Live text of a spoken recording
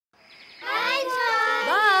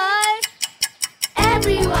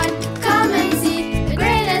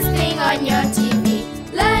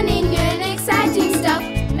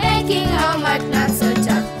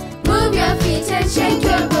shake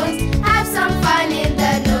your bones, have some fun in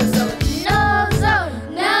the KnowZone. KnowZone,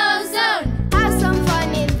 KnowZone, have some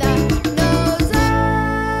fun in the KnowZone.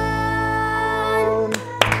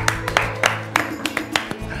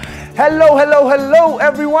 Hello, hello, hello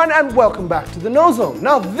everyone, and welcome back to the KnowZone.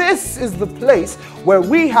 Now this is the place where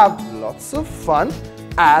we have lots of fun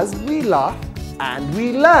as we laugh and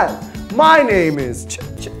we learn. My name is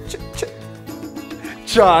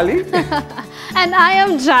Charlie. And I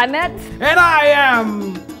am Janet. And I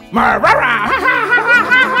am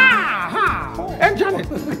and Janet.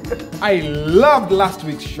 I loved last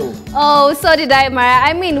week's show. Oh, so did I, Mara.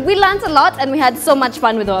 I mean, we learned a lot and we had so much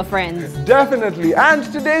fun with our friends. Definitely, and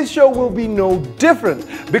today's show will be no different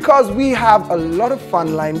because we have a lot of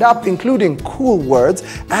fun lined up, including cool words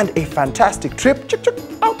and a fantastic trip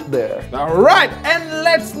out there. All right, and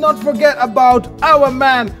let's not forget about our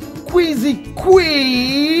man, Queasy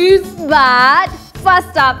Quiz. But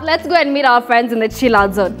first up, let's go and meet our friends in the chill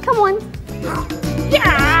out zone. Come on.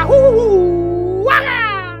 Yeah!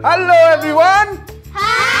 Hello everyone!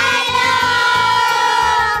 Hello!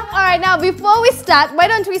 All right, now before we start, why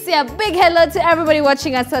don't we say a big hello to everybody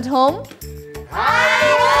watching us at home?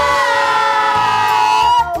 Hello!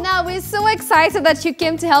 Now, we're so excited that you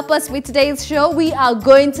came to help us with today's show. We are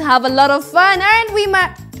going to have a lot of fun, aren't we,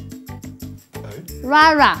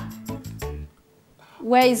 Rara?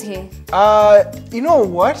 Where is he? You know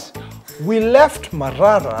what? We left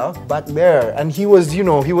Marara back there and he was, he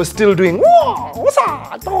was still doing,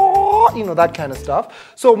 that kind of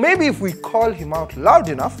stuff. So maybe if we call him out loud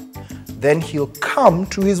enough, then he'll come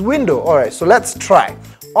to his window. All right, so let's try.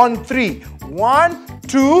 On 3. 1,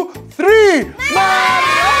 2, 3.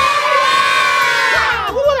 Marara!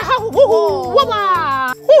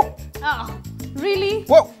 Oh, really?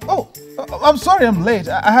 Whoa, I'm sorry I'm late.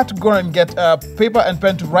 I had to go and get paper and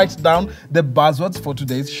pen to write down the buzzwords for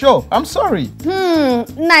today's show. I'm sorry.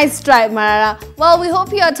 Nice try, Marara. Well, we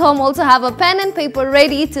hope you at home also have a pen and paper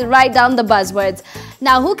ready to write down the buzzwords.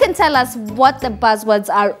 Now, who can tell us what the buzzwords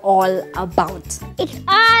are all about? It's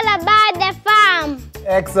all about the farm.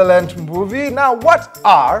 Excellent movie. Now, what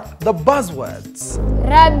are the buzzwords?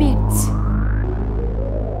 Rabbit.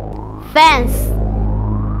 Fence.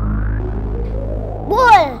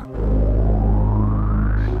 Bull.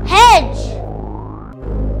 Hedge.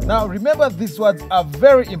 Now remember, these words are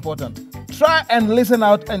very important. Try and listen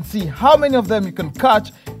out and see how many of them you can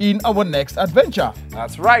catch in our next adventure.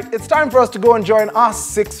 That's right. It's time for us to go and join our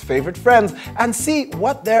 6 favorite friends and see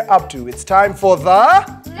what they're up to. It's time for the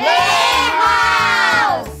Playhouse.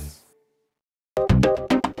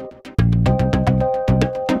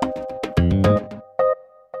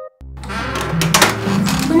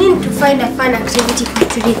 We need to find a fun activity for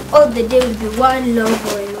today. All the day will be one long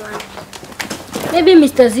going one. Maybe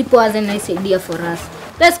Mr. Zippo has a nice idea for us.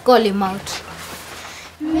 Let's call him out.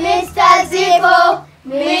 Mr. Zippo!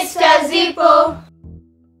 Mr. Zippo!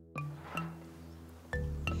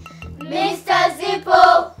 Mr.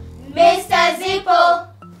 Zippo! Mr. Zippo!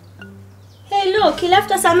 Hey, look, he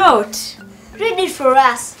left us a note. Read it for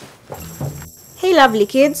us. Hey, lovely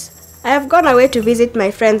kids. I have gone away to visit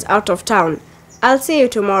my friends out of town. I'll see you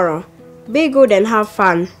tomorrow. Be good and have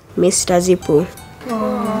fun, Mr. Zippo.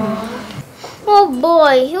 Oh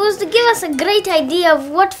boy, he was to give us a great idea of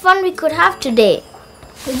what fun we could have today.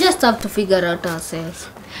 We just have to figure out ourselves.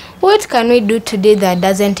 What can we do today that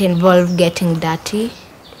doesn't involve getting dirty?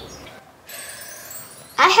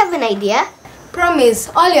 I have an idea. Promise,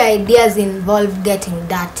 all your ideas involve getting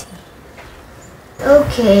dirty.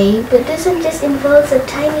 Okay, but doesn't this involve a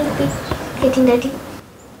tiny bit getting dirty?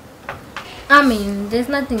 I mean, there's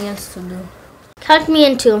nothing else to do. Count me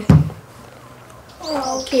in 2.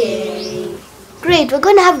 Okay. Great, we're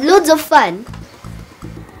going to have loads of fun.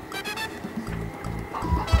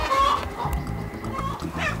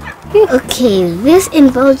 Okay, this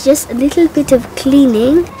involves just a little bit of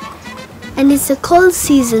cleaning. And it's a cold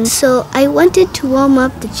season, so I wanted to warm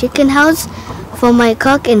up the chicken house for my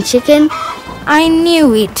cock and chicken. I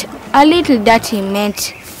knew it. A little dirty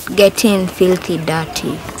meant getting filthy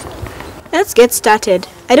dirty. Let's get started.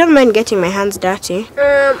 I don't mind getting my hands dirty.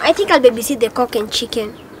 I think I'll babysit the cock and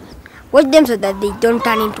chicken. Watch them so that they don't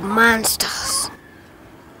turn into monsters.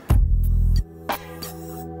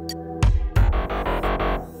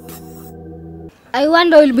 I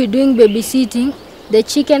wonder who'll be doing babysitting, the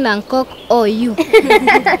chicken and cock or you.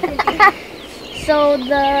 So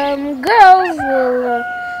the girls will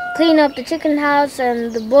clean up the chicken house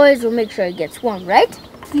and the boys will make sure it gets warm, right?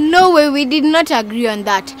 No way, we did not agree on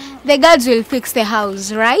that. The girls will fix the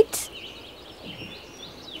house, right?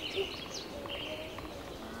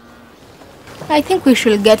 I think we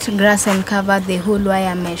should get grass and cover the whole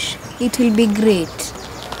wire mesh. It will be great.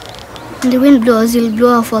 When the wind blows, you'll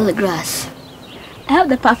blow off all the grass. I have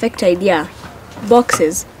the perfect idea.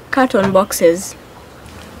 Boxes. Carton boxes.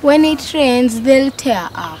 When it rains, they'll tear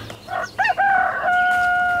up.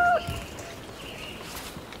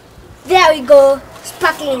 There we go.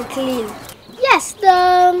 Sparkling clean. Yes,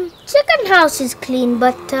 the chicken house is clean,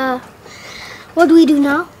 but what do we do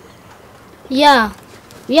now? Yeah,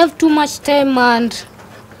 we have too much time and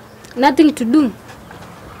nothing to do.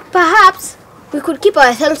 Perhaps we could keep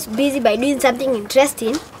ourselves busy by doing something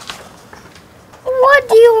interesting. What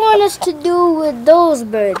do you want us to do with those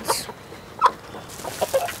birds?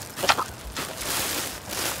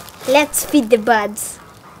 Let's feed the birds.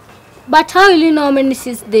 But how will you know how many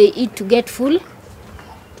seeds they eat to get full?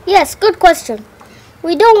 Yes, good question.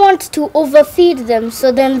 We don't want to overfeed them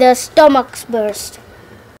so then their stomachs burst.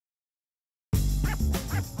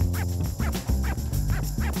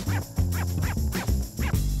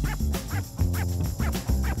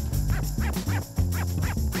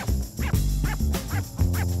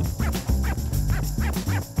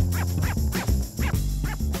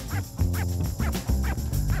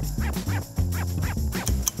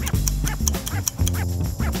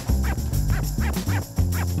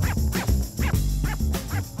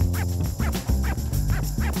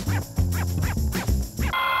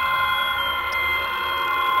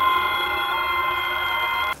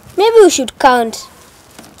 Maybe we should count.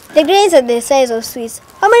 The grains are the size of sweets.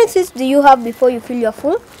 How many sweets do you have before you feel you're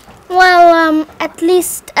full? Well, at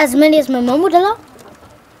least as many as my mom would allow.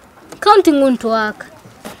 Counting won't work.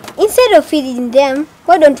 Instead of feeding them,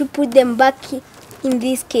 why don't we put them back in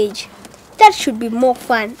this cage? That should be more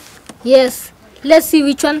fun. Yes, let's see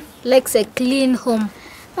which one likes a clean home.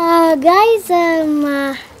 Guys,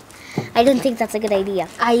 I don't think that's a good idea.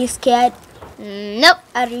 Are you scared? Nope.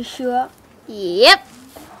 Are you sure? Yep.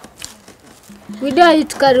 We dare you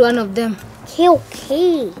to carry one of them.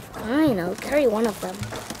 Okay. Fine, I'll carry one of them.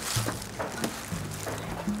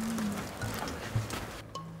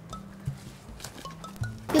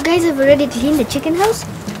 You guys have already cleaned the chicken house?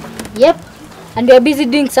 Yep, and we are busy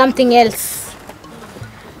doing something else.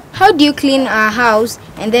 How do you clean our house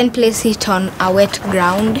and then place it on a wet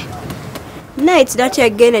ground? Now it's dirty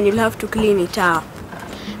again and you'll have to clean it up.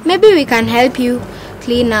 Maybe we can help you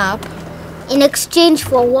clean up. In exchange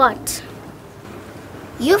for what?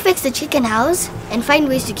 You fix the chicken house and find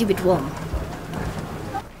ways to keep it warm.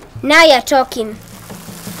 Now you're talking.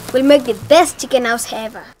 We'll make the best chicken house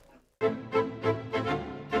ever.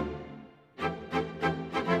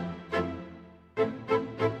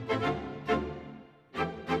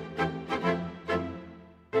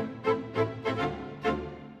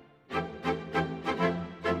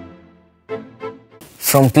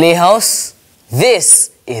 From Playhouse,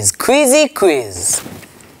 this is Quizzy Quiz.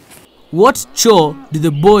 What chore do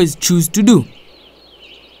the boys choose to do?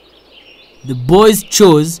 The boys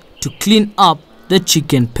chose to clean up the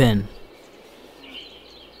chicken pen.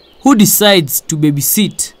 Who decides to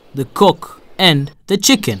babysit the cock and the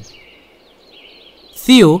chicken?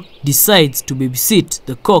 Theo decides to babysit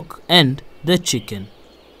the cock and the chicken.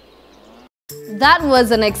 That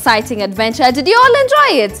was an exciting adventure. Did you all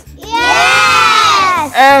enjoy it?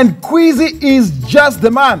 And Quizzy is just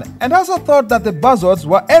the man and also thought that the buzzwords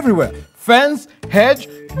were everywhere. Fence, hedge,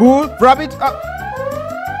 bull, rabbit.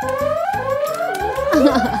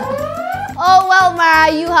 Oh, well,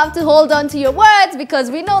 Mara, you have to hold on to your words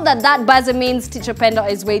because we know that that buzzer means Teacher Pendo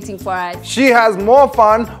is waiting for us. She has more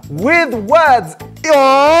fun with words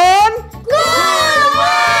on...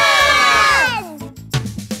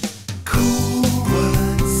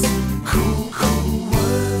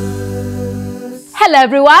 Hello,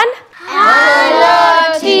 everyone.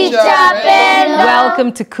 Hello, Teacher Pendo.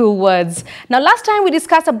 Welcome to Cool Words. Now, last time we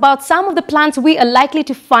discussed about some of the plants we are likely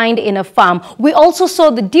to find in a farm. We also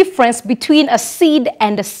saw the difference between a seed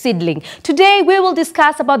and a seedling. Today, we will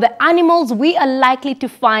discuss about the animals we are likely to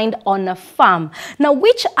find on a farm. Now,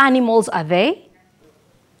 which animals are they?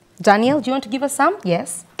 Daniel, do you want to give us some?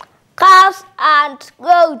 Yes. Cows and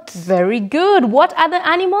goats. Very good. What other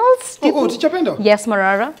animals? Teacher Pendo. Yes,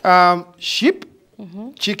 Marara. Sheep,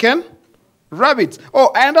 chicken, rabbits.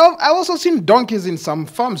 Oh, and I've also seen donkeys in some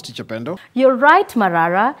farms, Teacher Pendo. You're right,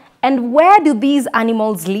 Marara. And where do these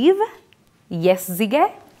animals live? Yes,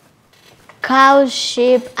 Zige? Cows,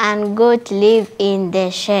 sheep, and goat live in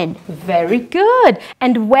the shed. Very good.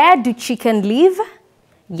 And where do chicken live?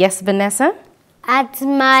 Yes, Vanessa? At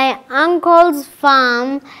my uncle's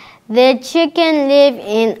farm, the chicken live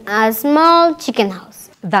in a small chicken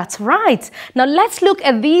house. That's right. Now let's look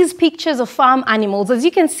at these pictures of farm animals. As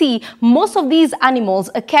you can see, most of these animals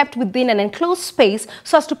are kept within an enclosed space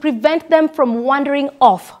so as to prevent them from wandering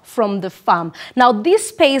off from the farm. Now this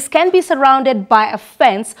space can be surrounded by a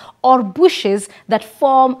fence or bushes that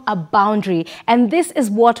form a boundary, and this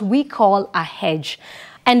is what we call a hedge.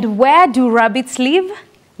 And where do rabbits live?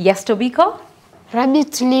 Yes, Tobiko?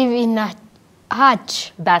 Rabbits live in a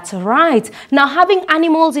hutch. That's right. Now, having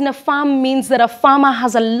animals in a farm means that a farmer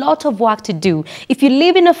has a lot of work to do. If you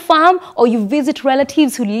live in a farm or you visit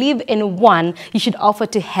relatives who live in one, you should offer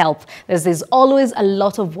to help, as there's always a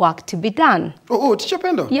lot of work to be done. Oh, Teacher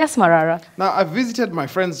Pendo. Yes, Marara. Now, I visited my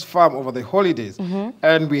friend's farm over the holidays,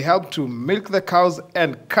 and we helped to milk the cows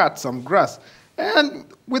and cut some grass. And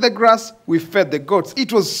with the grass, we fed the goats.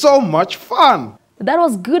 It was so much fun. That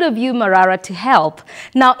was good of you, Marara, to help.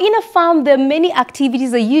 Now, in a farm, there are many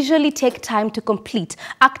activities that usually take time to complete.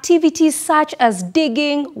 Activities such as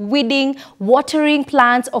digging, weeding, watering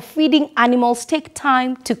plants, or feeding animals take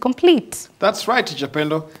time to complete. That's right, Teacher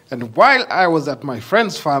Pendo. And while I was at my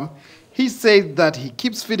friend's farm, he said that he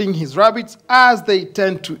keeps feeding his rabbits as they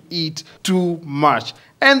tend to eat too much.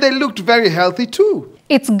 And they looked very healthy too.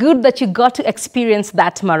 It's good that you got to experience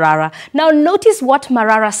that, Marara. Now, notice what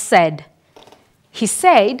Marara said. He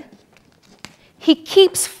said he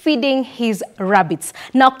keeps feeding his rabbits.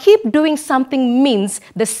 Now, keep doing something means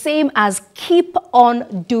the same as keep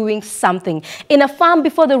on doing something. In a farm,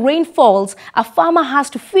 before the rain falls, a farmer has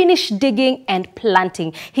to finish digging and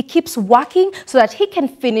planting. He keeps working so that he can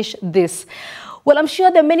finish this. Well, I'm sure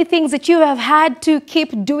there are many things that you have had to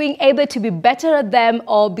keep doing, either to be better at them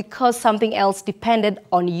or because something else depended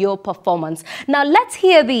on your performance. Now, let's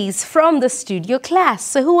hear these from the studio class.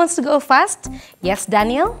 So who wants to go first? Yes,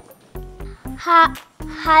 Daniel? Hi,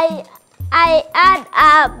 I had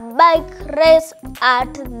a bike race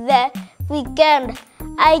at the weekend.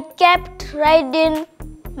 I kept riding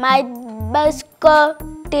my bicycle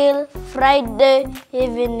till Friday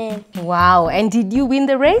evening. Wow, and did you win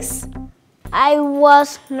the race? I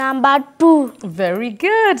was number 2. Very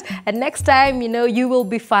good. And next time, you will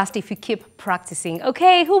be fast if you keep practicing.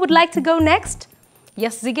 Okay, who would like to go next?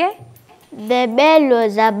 Yes, Zige? The bell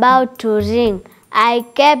was about to ring. I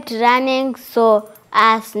kept running so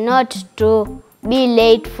as not to be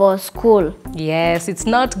late for school. Yes, it's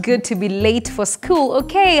not good to be late for school.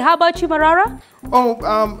 Okay, how about you, Marara?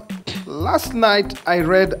 Oh, last night I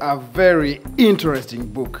read a very interesting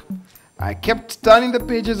book. I kept turning the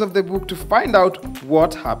pages of the book to find out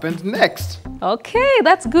what happened next. Okay,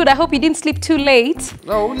 that's good. I hope you didn't sleep too late.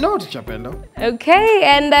 Oh, no, Teacher Pendo. Okay,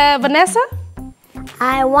 and Vanessa?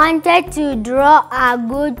 I wanted to draw a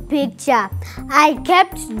good picture. I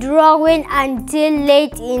kept drawing until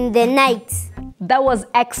late in the night. That was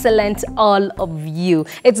excellent, all of you.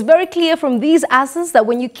 It's very clear from these answers that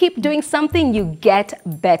when you keep doing something, you get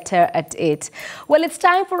better at it. Well, it's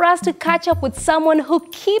time for us to catch up with someone who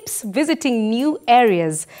keeps visiting new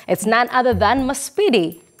areas. It's none other than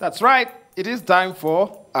Maspidi. That's right. It is time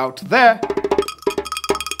for Out There.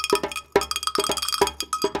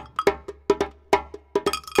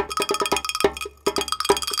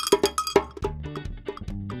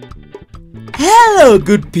 Hello,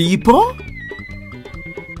 good people.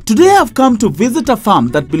 Today I've come to visit a farm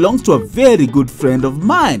that belongs to a very good friend of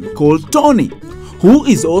mine called Tony, who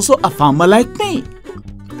is also a farmer like me.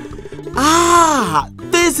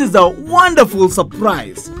 This is a wonderful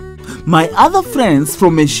surprise. My other friends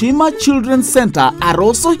from Eshima Children's Center are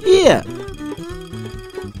also here.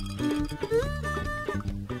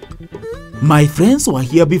 My friends were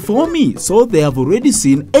here before me, so they have already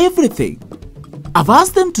seen everything. I've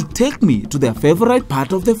asked them to take me to their favorite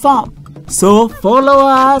part of the farm. So follow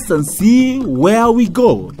us and see where we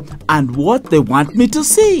go and what they want me to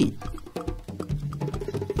see.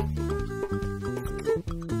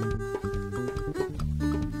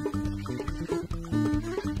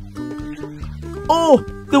 Oh,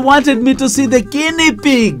 they wanted me to see the guinea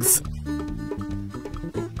pigs.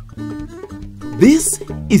 This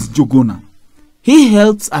is Juguna. He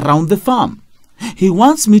helps around the farm. He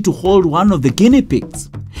wants me to hold one of the guinea pigs.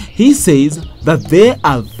 He says that they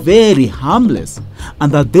are very harmless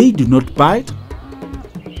and that they do not bite.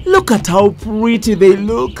 Look at how pretty they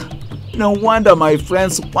look. No wonder my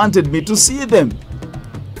friends wanted me to see them.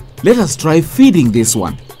 Let us try feeding this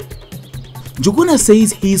one. Juguna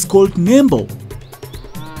says he is called Nembo.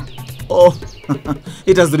 Oh,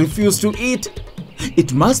 it has refused to eat.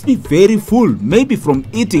 It must be very full, maybe from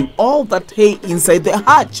eating all that hay inside the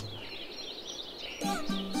hutch.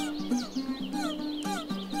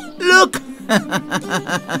 Look!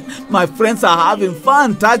 My friends are having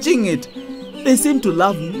fun touching it. They seem to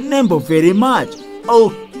love Nembo very much.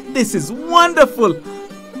 Oh, this is wonderful.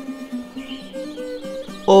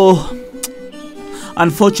 Oh,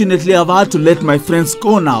 unfortunately, I've had to let my friends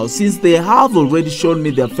go now since they have already shown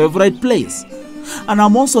me their favorite place. And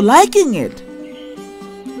I'm also liking it.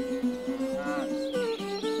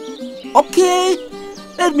 Okay,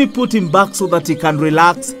 let me put him back so that he can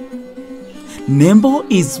relax. Nembo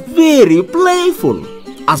is very playful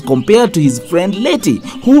as compared to his friend Letty,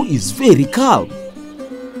 who is very calm.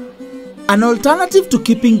 An alternative to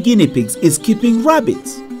keeping guinea pigs is keeping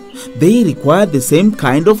rabbits. They require the same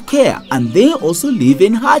kind of care and they also live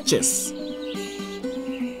in hatches.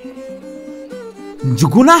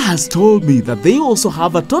 Njuguna has told me that they also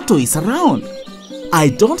have a tortoise around. I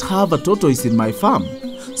don't have a tortoise in my farm,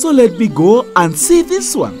 so let me go and see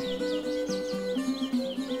this one.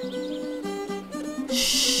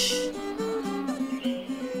 Shh.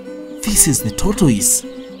 This is the tortoise.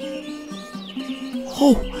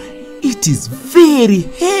 Oh, it is very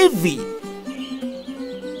heavy.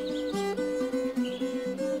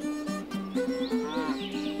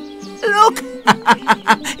 Look,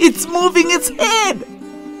 it's moving its head.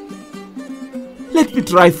 Let me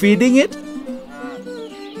try feeding it.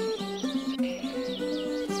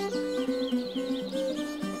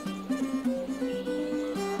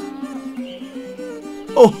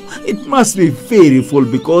 Oh, it must be very full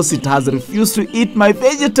because it has refused to eat my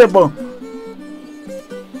vegetable.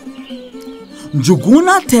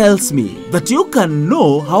 Njuguna tells me that you can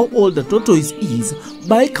know how old a tortoise is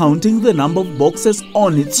by counting the number of boxes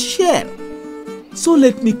on its shell. So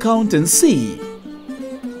let me count and see.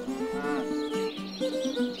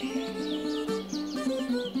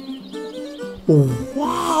 Oh,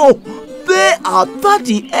 wow! There are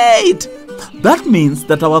 38! That means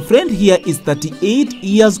that our friend here is 38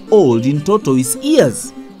 years old in tortoise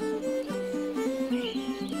years.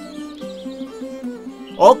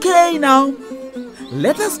 Okay now,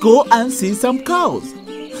 let us go and see some cows.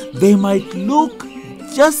 They might look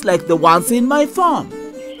just like the ones in my farm.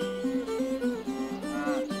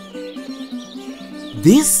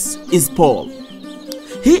 This is Paul.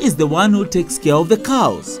 He is the one who takes care of the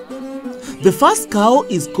cows. The first cow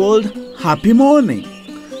is called Happy Morning.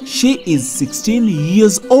 She is 16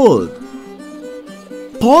 years old.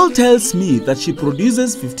 Paul tells me that she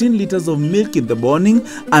produces 15 liters of milk in the morning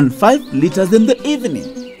and 5 liters in the evening.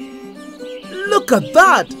 Look at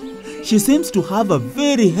that! She seems to have a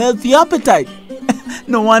very healthy appetite.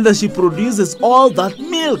 No wonder she produces all that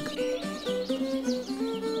milk.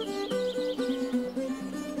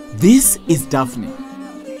 This is Daphne.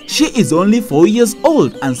 She is only 4 years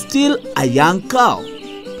old and still a young cow.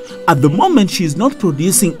 At the moment, she is not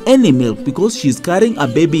producing any milk because she is carrying a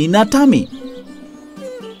baby in her tummy.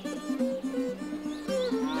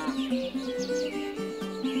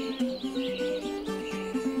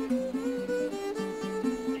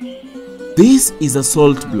 This is a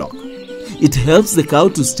salt block. It helps the cow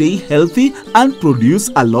to stay healthy and produce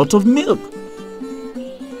a lot of milk.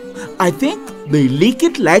 I think they lick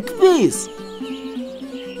it like this.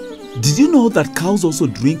 Did you know that cows also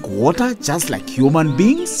drink water just like human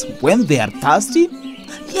beings when they are thirsty?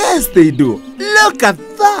 Yes, they do. Look at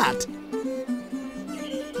that!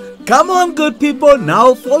 Come on, good people,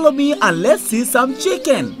 now follow me and let's see some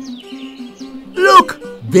chicken. Look,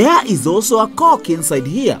 there is also a cock inside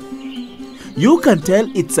here. You can tell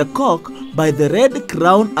it's a cock by the red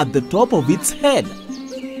crown at the top of its head.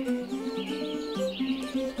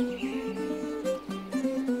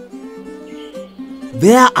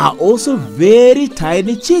 There are also very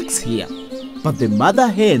tiny chicks here, but the mother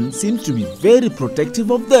hen seems to be very protective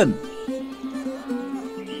of them.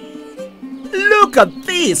 Look at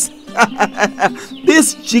this!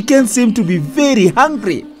 These chickens seem to be very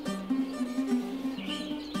hungry.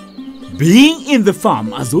 Being in the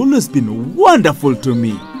farm has always been wonderful to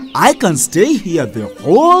me. I can stay here the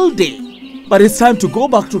whole day. But it's time to go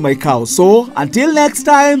back to my cow, so until next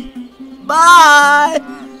time, bye!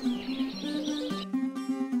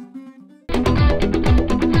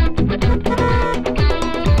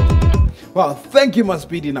 Wow, thank you,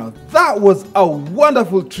 Maspidi. Now, that was a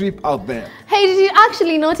wonderful trip out there. Hey, did you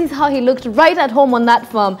actually notice how he looked right at home on that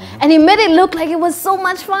farm? And he made it look like it was so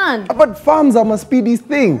much fun. But farms are Maspidi's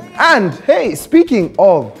thing. And hey, speaking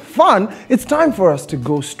of fun, it's time for us to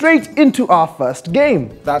go straight into our first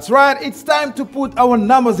game. That's right, it's time to put our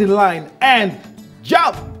numbers in line and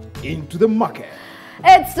jump into the market.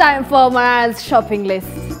 It's time for Mariah's shopping list.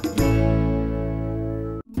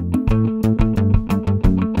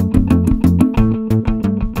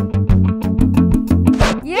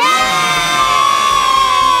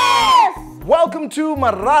 Welcome to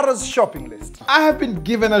Marara's shopping list. I have been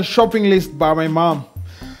given a shopping list by my mom.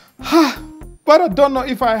 But but I don't know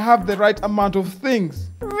if I have the right amount of things.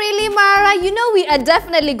 Really, Mara? You know we are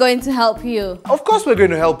definitely going to help you. Of course we're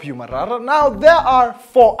going to help you, Marara. Now, there are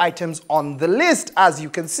 4 items on the list, as you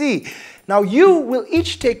can see. Now, you will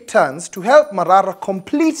each take turns to help Marara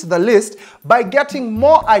complete the list by getting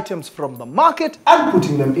more items from the market and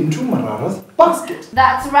putting them into Marara's basket.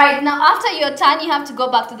 That's right. Now, after your turn, you have to go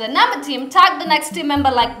back to the number team, tag the next team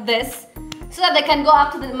member like this, so that they can go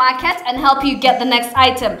up to the market and help you get the next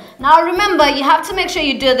item. Now remember, you have to make sure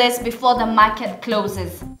you do this before the market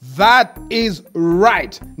closes. That is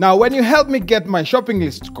right. Now, when you help me get my shopping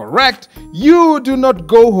list correct, you do not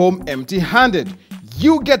go home empty-handed.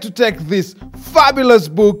 You get to take these fabulous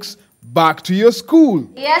books back to your school.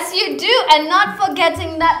 Yes, you do. And not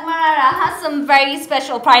forgetting that Marara has some very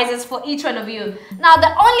special prizes for each one of you. Now,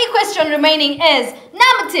 the only question remaining is,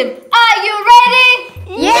 number team, are you ready?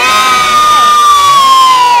 Yes!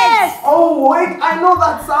 Oh, wait, I know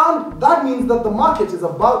that sound. That means that the market is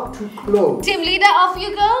about to close. Team leader, off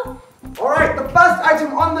you go. Alright, the first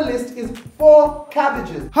item on the list is 4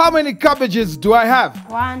 cabbages. How many cabbages do I have?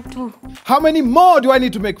 1, 2. How many more do I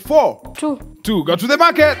need to make 4? 2. 2. Go to the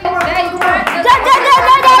market. Alright,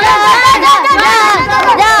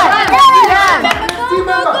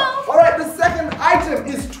 the second item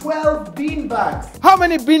is 12 bean bags. How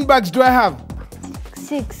many bean bags do I have?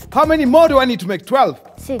 6. How many more do I need to make 12?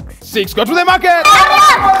 6. 6. Go to the market.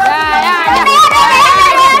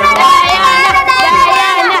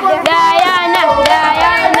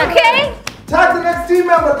 Okay. Tag the next team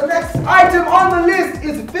member. The next item on the list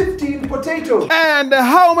is 15 potatoes. And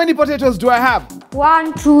how many potatoes do I have?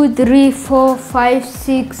 1, 2, 3, 4, 5,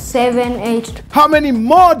 6, 7, 8. How many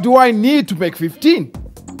more do I need to make 15?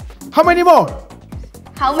 How many more?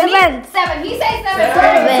 How many? 7. He says 7.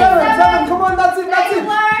 7. Come on, that's it. That's it.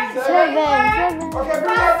 7. Okay,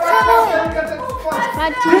 bring that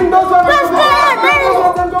back. Bring those ones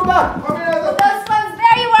and go back. Those ones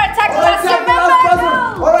there you were. Tag the last team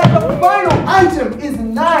member. Alright, the final item is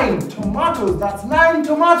 9 tomatoes. That's 9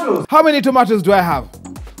 tomatoes. How many tomatoes do I have?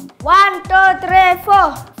 1, 2, 3,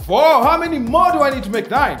 4. 4. How many more do I need to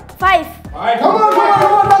make 9? 5. Alright, come on,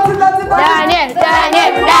 that's it. Daniel.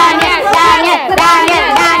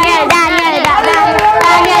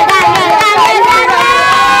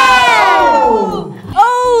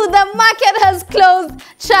 Oh, the market has closed.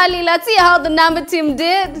 Charlie, let's see how the number team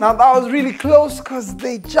did. Now that was really close because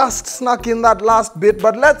they just snuck in that last bit,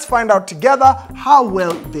 but let's find out together how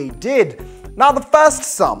well they did. Now the first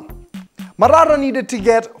sum. Marara needed to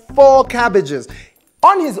get 4 cabbages.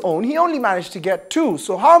 On his own, he only managed to get 2.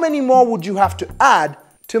 So how many more would you have to add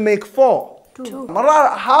to make 4? 2.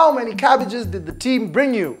 Marara, how many cabbages did the team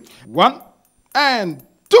bring you? 1 and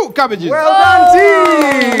 2 cabbages. Well done,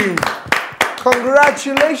 team!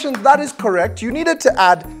 Congratulations, that is correct. You needed to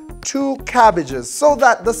add 2 cabbages so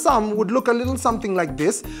that the sum would look a little something like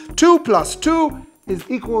this. 2 plus 2 is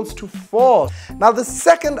equals to 4. Now the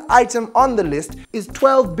second item on the list is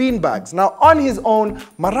 12 bean bags. Now on his own,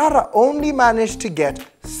 Marara only managed to get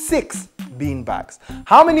 6 bean bags.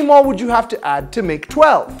 How many more would you have to add to make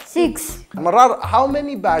 12? 6. Marara, how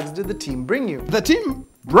many bags did the team bring you? The team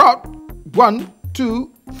brought 1,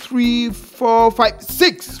 2, 3, 4, 5,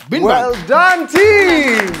 6 bean bags. Well done,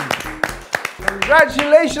 team!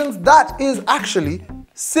 Congratulations, that is actually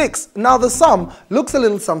 6. Now the sum looks a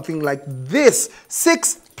little something like this.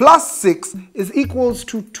 6 plus 6 is equals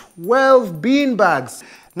to 12 bean bags.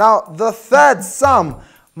 Now the third sum,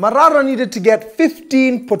 Marara needed to get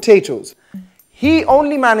 15 potatoes. He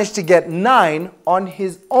only managed to get 9 on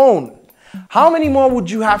his own. How many more would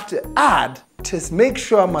you have to add to make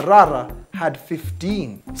sure Marara had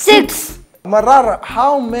 15? 6. Marara,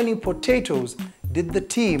 how many potatoes did the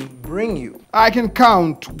team bring you? I can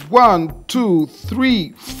count 1, 2,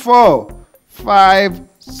 3, 4, 5,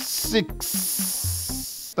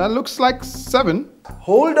 6. That looks like 7.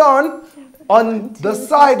 Hold on. On the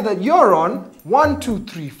side that you're on, 1, 2,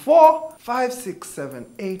 3, 4, 5, 6, 7,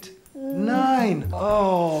 8, 9.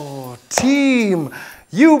 Oh, team,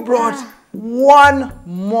 you brought 1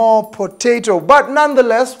 more potato, but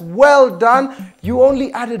nonetheless, well done. You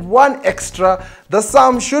only added 1 extra. The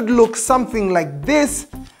sum should look something like this,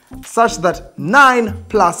 such that 9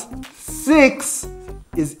 plus 6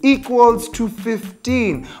 is equals to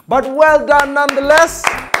 15. But well done nonetheless.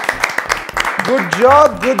 Good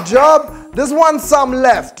job, good job. There's 1 sum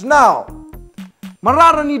left. Now,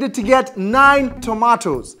 Marara needed to get 9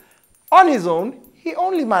 tomatoes. On his own, he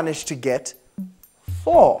only managed to get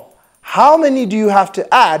 4. How many do you have to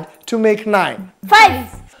add to make 9?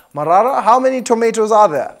 5. Marara, how many tomatoes are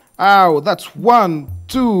there? Oh, that's 1,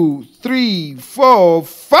 2, 3, 4,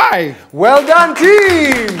 5. Well done,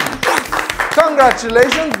 team!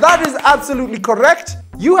 Congratulations, that is absolutely correct.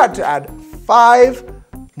 You had to add 5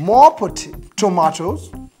 more tomatoes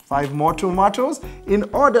in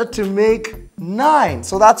order to make 9.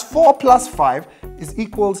 So that's 4 plus 5 is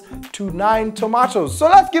equals to 9 tomatoes. So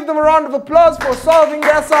let's give them a round of applause for solving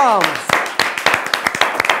their sums.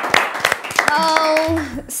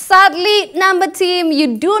 Oh, sadly, number team,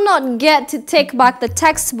 you do not get to take back the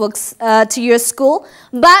textbooks to your school,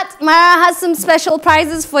 but Mara has some special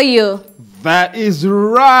prizes for you. That is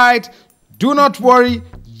right. Do not worry.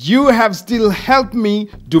 You have still helped me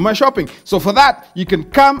do my shopping. So for that, you can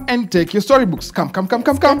come and take your storybooks. Come. Come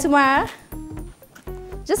to Mara.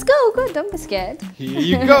 Just go. Don't be scared. Here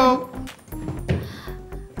you go.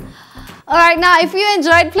 Alright, now if you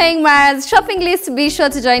enjoyed playing Mara's shopping list, be sure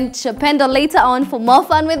to join Chapendo later on for more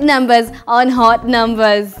fun with numbers on Hot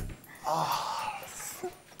Numbers.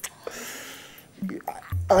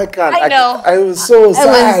 I can't. I know. I was so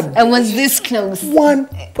sad. I was this close. One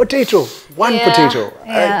potato.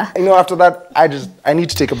 Yeah. I know after that, I need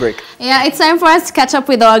to take a break. Yeah, it's time for us to catch up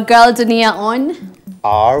with our girl Dunia on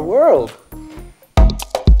Our World.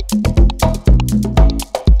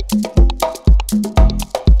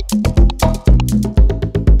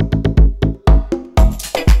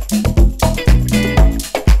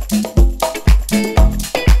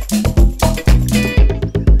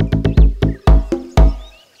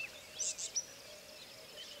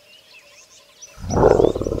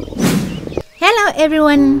 Hello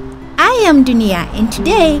everyone, I am Dunia and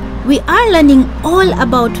today we are learning all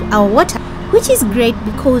about our water, which is great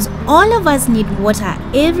because all of us need water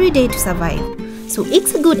every day to survive. So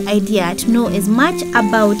it's a good idea to know as much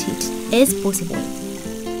about it as possible.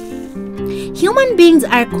 Human beings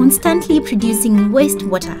are constantly producing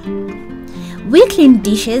wastewater. We clean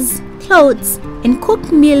dishes, clothes, and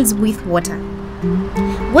cook meals with water.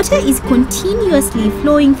 Water is continuously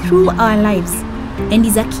flowing through our lives and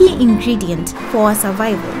is a key ingredient for our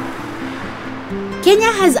survival.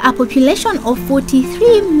 Kenya has a population of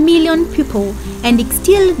 43 million people and it's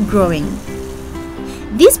still growing.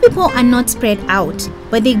 These people are not spread out,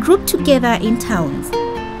 but they group together in towns.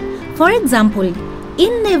 For example,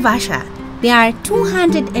 in Naivasha, there are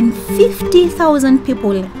 250,000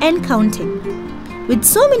 people and counting. With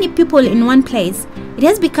so many people in one place, it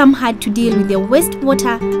has become hard to deal with the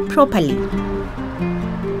wastewater properly.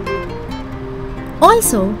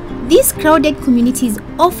 Also, these crowded communities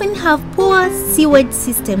often have poor sewage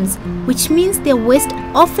systems, which means their waste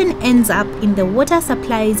often ends up in the water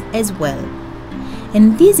supplies as well.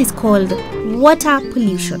 And this is called water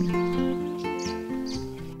pollution.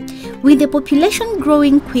 With the population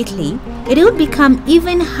growing quickly, it will become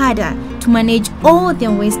even harder to manage all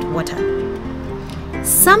their wastewater.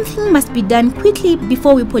 Something must be done quickly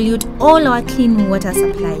before we pollute all our clean water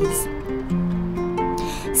supplies.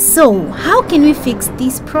 So, how can we fix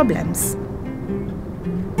these problems?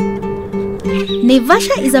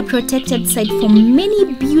 Naivasha is a protected site for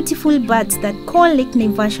many beautiful birds that call Lake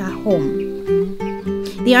Naivasha home.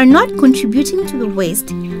 They are not contributing to the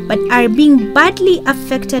waste, but are being badly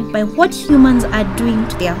affected by what humans are doing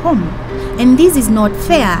to their home, and this is not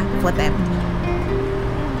fair for them.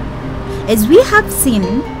 As we have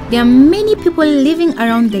seen, there are many people living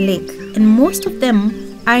around the lake, and most of them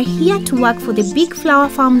are here to work for the big flower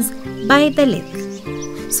farms by the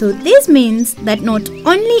lake. So this means that not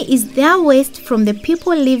only is there waste from the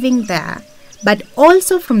people living there, but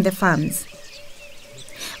also from the farms.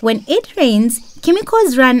 When it rains,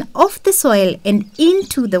 chemicals run off the soil and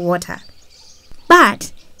into the water.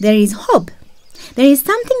 But there is hope. There is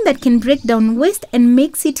something that can break down waste and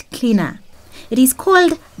makes it cleaner. It is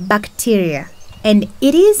called bacteria, and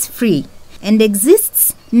it is free and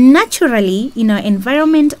exists naturally in our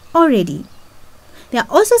environment already. There are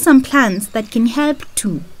also some plants that can help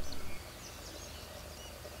too.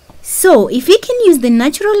 So, if we can use the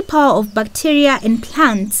natural power of bacteria and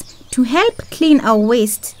plants to help clean our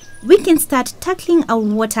waste, we can start tackling our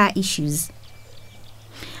water issues.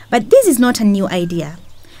 But this is not a new idea.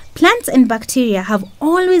 Plants and bacteria have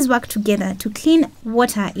always worked together to clean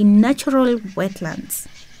water in natural wetlands.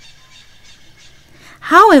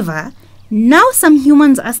 However, now some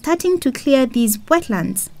humans are starting to clear these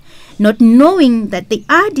wetlands, not knowing that they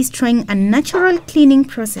are destroying a natural cleaning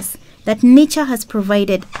process that nature has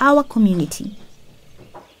provided our community.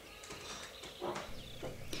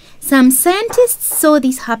 Some scientists saw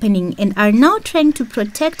this happening and are now trying to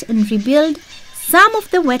protect and rebuild some of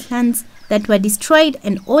the wetlands that were destroyed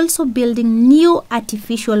and also building new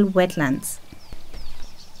artificial wetlands.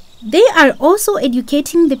 They are also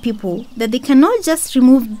educating the people that they cannot just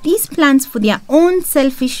remove these plants for their own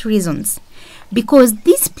selfish reasons, because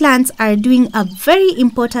these plants are doing a very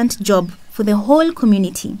important job for the whole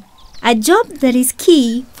community, a job that is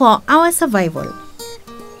key for our survival.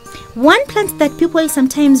 One plant that people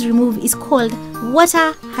sometimes remove is called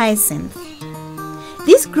water hyacinth.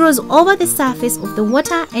 This grows over the surface of the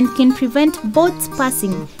water and can prevent boats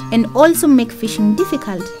passing and also make fishing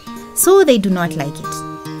difficult, so they do not like it.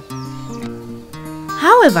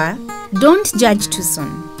 However, don't judge too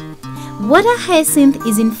soon. Water hyacinth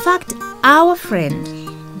is in fact our friend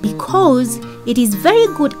because it is very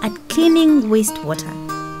good at cleaning wastewater.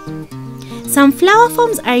 Some flower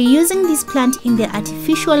farms are using this plant in their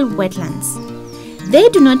artificial wetlands. They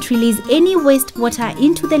do not release any wastewater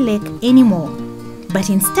into the lake anymore, but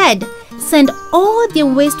instead send all their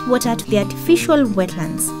wastewater to the artificial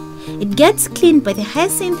wetlands. It gets cleaned by the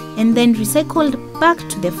hyacinth and then recycled back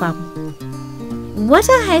to the farm.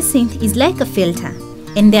 Water hyacinth is like a filter,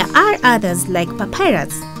 and there are others like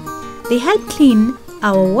papyrus. They help clean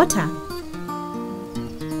our water.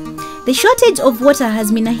 The shortage of water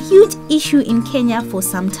has been a huge issue in Kenya for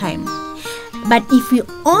some time. But if we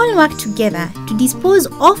all work together to dispose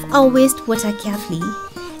of our wastewater carefully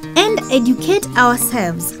and educate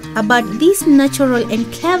ourselves about these natural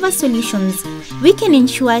and clever solutions, we can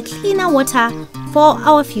ensure cleaner water for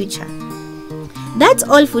our future. That's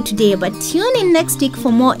all for today, but tune in next week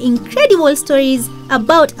for more incredible stories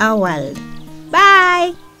about our world.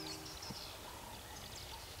 Bye!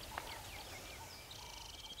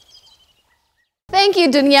 Thank you,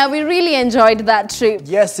 Dunya. We really enjoyed that trip.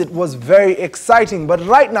 Yes, it was very exciting. But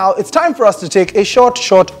right now, it's time for us to take a short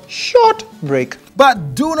break.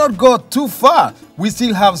 But do not go too far. We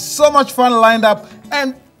still have so much fun lined up.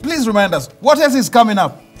 And please remind us, what else is coming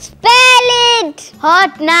up? Spell it!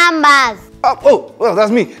 Hot numbers. Oh, well,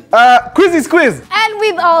 that's me. Quizzy's quiz. And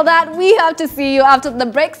with all that, we have to see you after the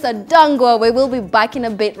break, so don't go away. We'll be back in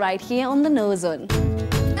a bit right here on the KnowZone.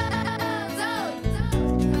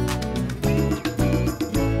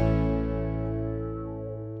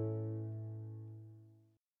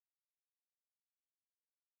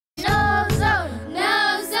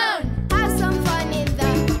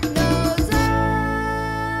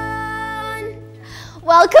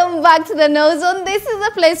 Welcome back to the KnowZone. This is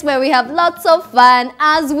a place where we have lots of fun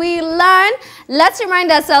as we learn. Let's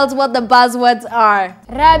remind ourselves what the buzzwords are.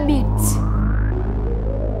 Rabbit.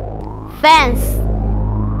 Fence.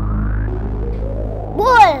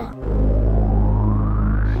 Bull.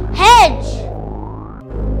 Hedge.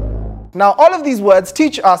 Now, all of these words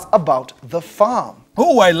teach us about the farm.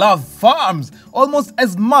 Oh, I love farms almost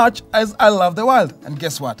as much as I love the world. And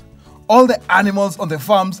guess what? All the animals on the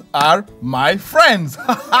farms are my friends.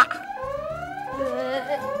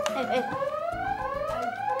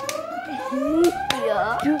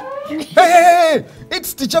 Hey,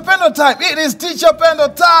 it's Teacher Pendo time. It is Teacher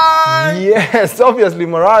Pendo time. Yes, obviously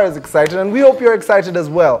Marara is excited and we hope you're excited as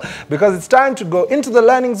well because it's time to go into the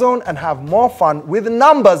learning zone and have more fun with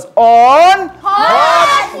numbers on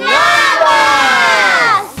Hot Numbers!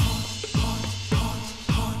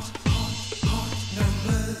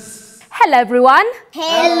 Hello everyone.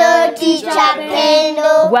 Hello, Teacher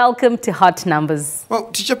Pendo. Welcome to Hot Numbers.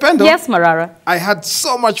 Well, Teacher Pendo. Yes, Marara. I had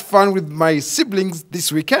so much fun with my siblings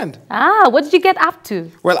this weekend. Ah, what did you get up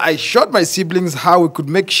to? Well, I showed my siblings how we could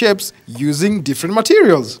make shapes using different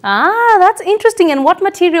materials. Ah, that's interesting. And what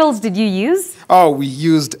materials did you use? Oh, we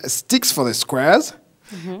used sticks for the squares,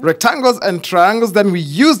 rectangles and triangles. Then we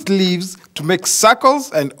used leaves to make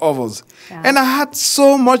circles and ovals. Yeah. And I had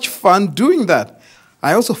so much fun doing that.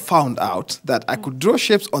 I also found out that I could draw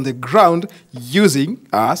shapes on the ground using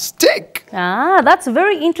a stick. Ah, that's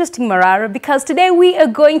very interesting, Marara, because today we are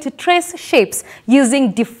going to trace shapes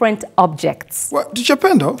using different objects. Well, Teacher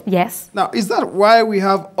Pendo? Yes? Now, is that why we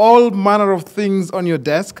have all manner of things on your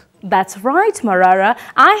desk? That's right, Marara.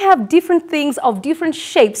 I have different things of different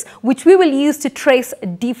shapes which we will use to trace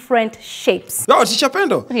different shapes. Oh, Teacher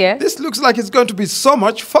Pendo, yeah? This looks like it's going to be so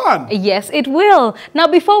much fun. Yes, it will. Now,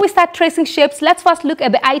 before we start tracing shapes, let's first look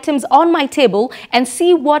at the items on my table and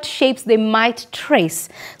see what shapes they might trace.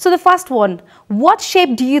 So the first one, what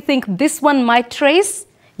shape do you think this one might trace?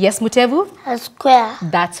 Yes, Mutevu? A square.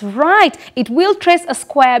 That's right. It will trace a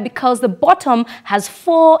square because the bottom has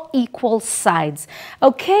 4 equal sides.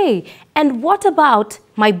 Okay, and what about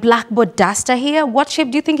my blackboard duster here? What shape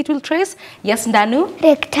do you think it will trace? Yes, Ndanu?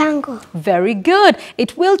 Rectangle. Very good.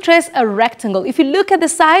 It will trace a rectangle. If you look at the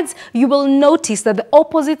sides, you will notice that the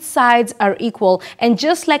opposite sides are equal. And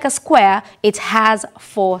just like a square, it has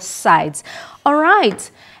 4 sides. All right,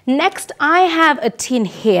 next I have a tin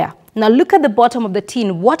here. Now look at the bottom of the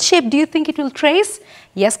tin. What shape do you think it will trace?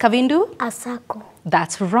 Yes, Kavindu? A circle.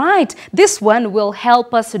 That's right. This one will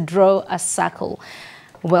help us draw a circle.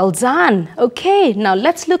 Well done. Okay, now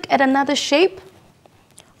let's look at another shape.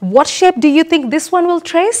 What shape do you think this one will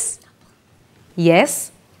trace?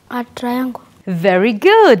 Yes? A triangle. Very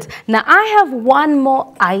good. Now I have one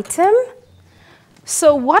more item.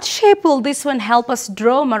 So what shape will this one help us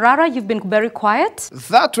draw? Marara, you've been very quiet.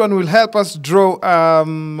 That one will help us draw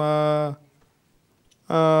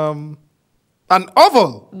an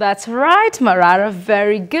oval. That's right, Marara.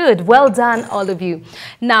 Very good. Well done, all of you.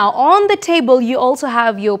 Now, on the table, you also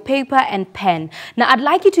have your paper and pen. Now, I'd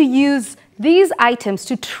like you to use these items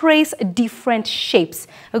to trace different shapes,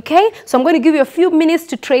 okay? So I'm going to give you a few minutes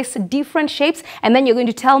to trace different shapes, and then you're going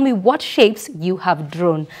to tell me what shapes you have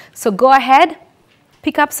drawn. So go ahead,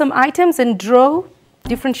 pick up some items and draw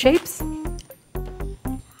different shapes.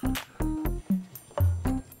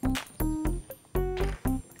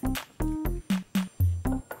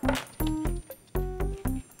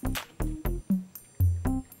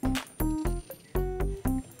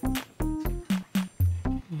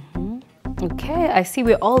 Okay, I see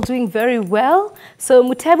we're all doing very well. So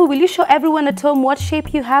Mutebu, will you show everyone at home what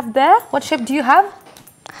shape you have there? What shape do you have?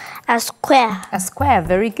 A square. A square,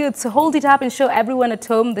 very good. So hold it up and show everyone at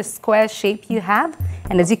home the square shape you have.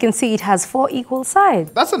 And as you can see, it has 4 equal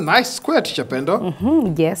sides. That's a nice square, Teacher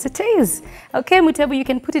Pendo. Yes, it is. Okay, Mutebu, you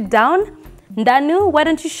can put it down. Ndanu, why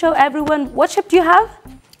don't you show everyone, what shape do you have?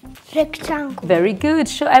 Rectangle. Very good.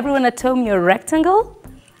 Show everyone at home your rectangle.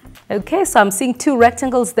 Okay, so I'm seeing 2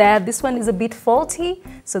 rectangles there. This one is a bit faulty,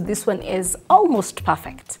 so this one is almost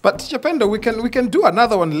perfect. But Teacher Pendo, we can do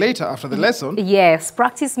another one later after the lesson. Yes,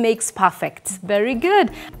 practice makes perfect. Very good.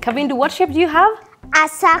 Kavindu, what shape do you have? A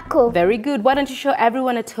circle. Very good. Why don't you show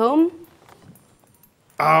everyone at home?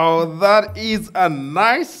 Oh, that is a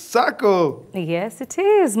nice circle. Yes, it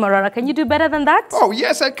is. Marara, can you do better than that? Oh,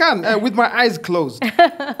 yes, I can, with my eyes closed.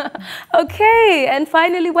 Okay, and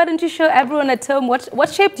finally, why don't you show everyone at home,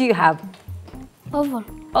 what shape do you have? Oval.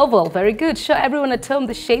 Oval, very good. Show everyone at home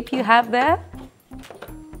the shape you have there.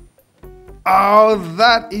 Oh,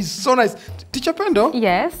 that is so nice. Teacher Pendo?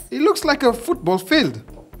 Yes? It looks like a football field.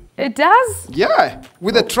 It does? Yeah,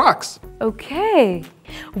 with the tracks. Okay.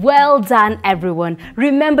 Well done, everyone.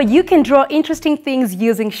 Remember, you can draw interesting things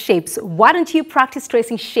using shapes. Why don't you practice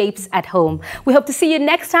tracing shapes at home? We hope to see you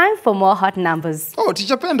next time for more hot numbers. Oh,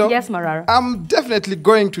 Teacher Pendo. Yes, Marara. I'm definitely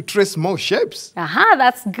going to trace more shapes. Aha,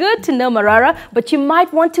 that's good to know, Marara. But you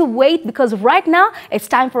might want to wait because right now, it's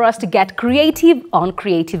time for us to get creative on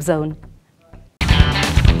Creative Zone.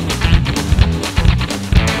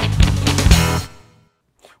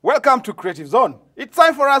 Welcome to Creative Zone. It's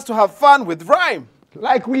time for us to have fun with rhyme.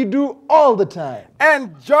 Like we do all the time.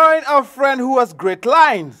 And join our friend who has great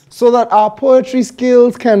lines. So that our poetry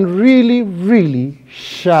skills can really, really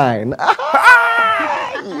shine.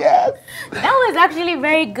 Yes. That was actually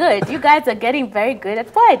very good. You guys are getting very good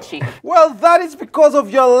at poetry. Well, that is because of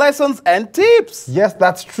your lessons and tips. Yes,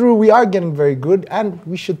 that's true. We are getting very good and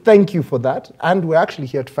we should thank you for that. And we're actually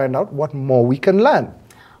here to find out what more we can learn.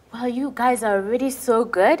 Well, you guys are already so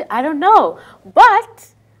good. I don't know. But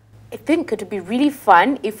I think it would be really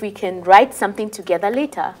fun if we can write something together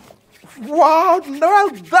later. Wow, Noel,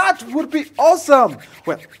 that would be awesome.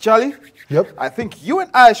 Well, Charlie, yep. I think you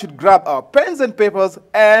and I should grab our pens and papers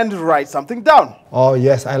and write something down. Oh,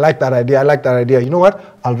 yes, I like that idea. I like that idea. You know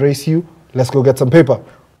what? I'll race you. Let's go get some paper.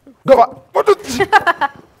 Go.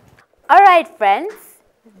 All right, friends.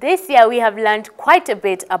 This year we have learned quite a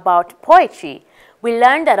bit about poetry. We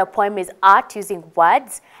learned that a poem is art using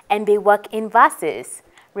words and they work in verses.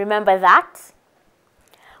 Remember that?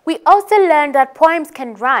 We also learned that poems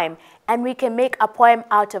can rhyme and we can make a poem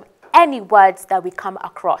out of any words that we come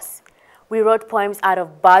across. We wrote poems out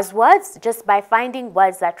of buzzwords just by finding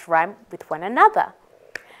words that rhyme with one another.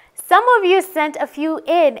 Some of you sent a few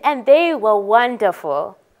in and they were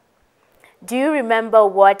wonderful. Do you remember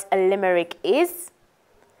what a limerick is?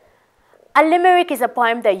 A limerick is a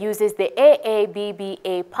poem that uses the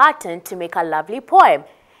AABBA pattern to make a lovely poem.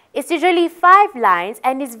 It's usually 5 lines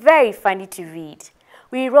and is very funny to read.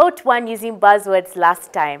 We wrote one using buzzwords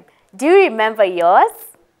last time. Do you remember yours?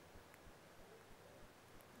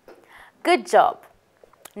 Good job.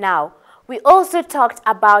 Now, we also talked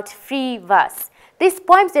about free verse. These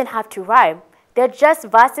poems don't have to rhyme. They're just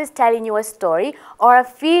verses telling you a story or a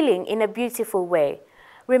feeling in a beautiful way.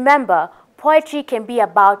 Remember, poetry can be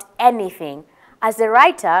about anything. As a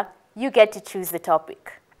writer, you get to choose the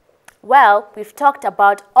topic. Well, we've talked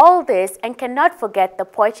about all this and cannot forget the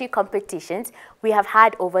poetry competitions we have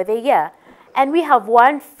had over the year. And we have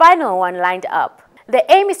one final one lined up.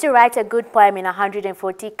 The aim is to write a good poem in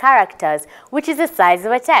 140 characters, which is the size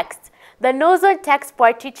of a text. The KnowZone Text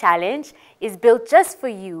Poetry Challenge is built just for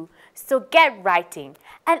you, So get writing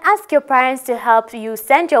and ask your parents to help you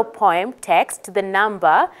send your poem text to the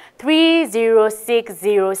number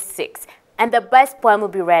 30606 and the best poem will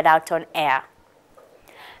be read out on air.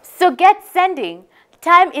 So get sending.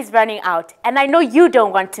 Time is running out and I know you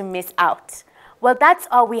don't want to miss out. Well, that's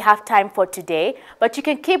all we have time for today, but you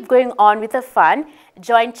can keep going on with the fun.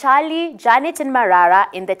 Join Charlie, Janet and Marara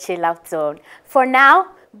in the Chill Out Zone. For now,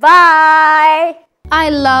 bye! I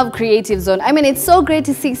love Creative Zone. I mean, it's so great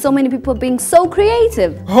to see so many people being so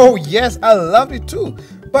creative. Oh yes, I love it too.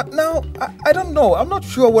 But now, I don't know. I'm not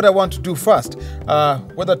sure what I want to do first.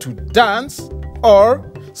 Whether to dance or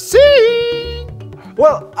sing.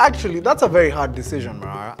 Well, actually, that's a very hard decision,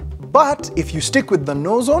 Marara. But if you stick with the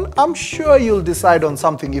KnowZone, I'm sure you'll decide on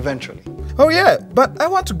something eventually. Oh yeah, but I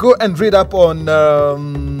want to go and read up on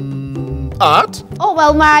art. Oh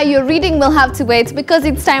well, Mara, your reading will have to wait because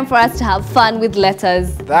it's time for us to have fun with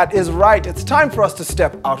letters. That is right. It's time for us to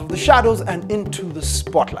step out of the shadows and into the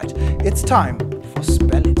spotlight. It's time for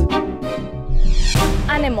Spell It.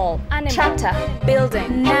 Animal, chapter,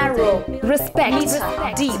 building, narrow, respect,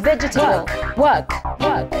 deep, vegetable, work.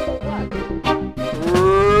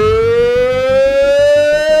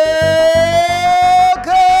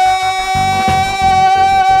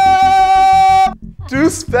 To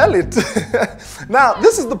Spell It. Now,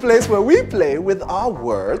 this is the place where we play with our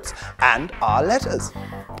words and our letters.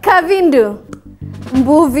 Kavindu,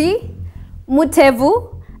 Mbuvi,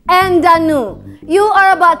 Mutevu, and Danu. You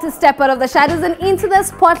are about to step out of the shadows and into the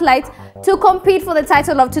spotlight to compete for the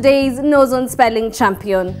title of today's KnowZone Spelling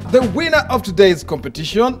Champion. The winner of today's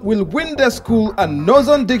competition will win their school a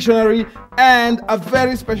KnowZone dictionary and a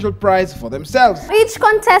very special prize for themselves. Each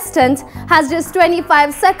contestant has just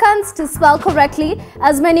 25 seconds to spell correctly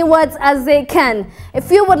as many words as they can.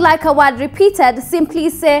 If you would like a word repeated, simply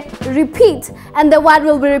say repeat and the word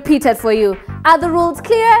will be repeated for you. Are the rules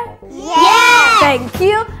clear? Yeah! Thank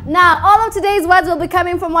you. Now, all of today's words will be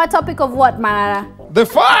coming from our topic of what, Marara? The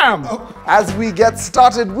farm! As we get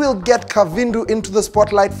started, we'll get Kavindu into the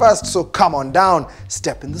spotlight first. So come on down,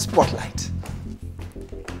 step in the spotlight.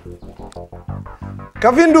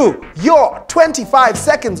 Kavindu, your 25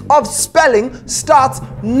 seconds of spelling starts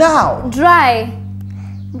now. Dry.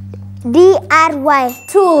 D-R-Y.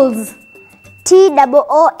 Tools.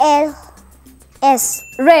 T-O-O-L-S.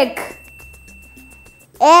 Rake.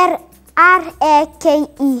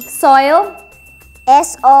 R-A-K-E. Soil.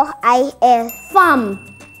 S-O-I-L. Farm.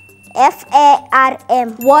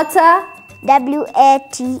 F-A-R-M. Water.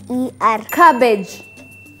 W-A-T-E-R. Cabbage.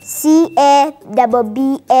 C-A-B-B-A-G-E.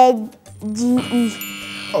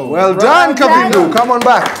 Oh, well done, Kavindu. Come on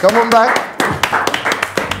back. Come on back.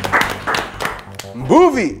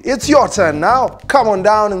 Mbuvi, it's your turn now. Come on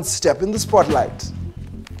down and step in the spotlight.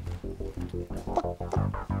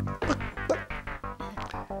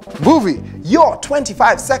 Mbuvi, your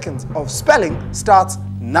 25 seconds of spelling starts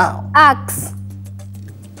now. Axe.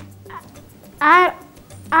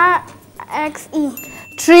 R-R-X-E.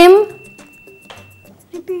 Trim.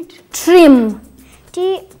 Repeat. Trim.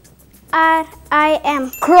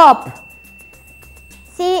 T-R-I-M. Crop.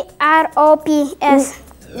 C-R-O-P-S.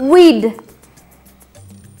 Weed.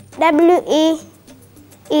 W-E-E-D.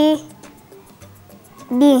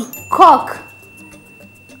 Cock.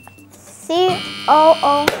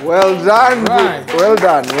 C-O-O. Well done, Right. Well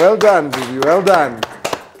done, well done, Mbuvi, well done.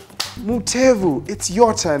 Mutevu, it's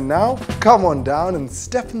your turn now. Come on down and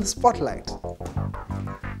step in the spotlight.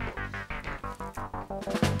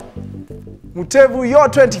 Mutevu, your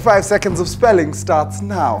 25 seconds of spelling starts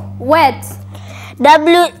now. Wet.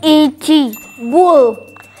 W-E-T. Wool.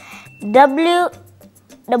 W-O-O-L.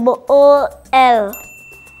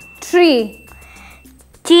 Tree.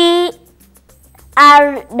 T-R-E-E.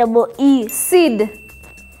 Seed.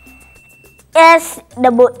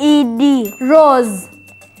 S-E-E-D. Rose.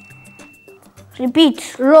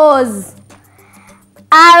 Repeat. Rose.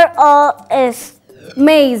 R-O-S.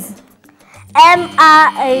 Maize.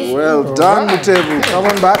 M-R-A. Well done, Mutevu. Come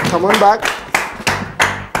on back, come on back.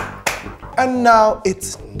 And now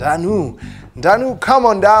it's Danu. Danu, come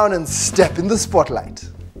on down and step in the spotlight.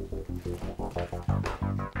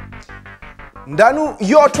 Danu,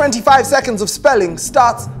 your 25 seconds of spelling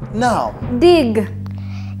starts now. Dig.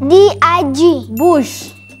 D-I-G.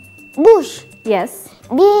 Bush. Bush. Yes.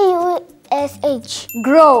 B-U-S-H.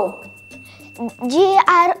 Grow.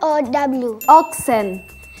 G-R-O-W. Oxen.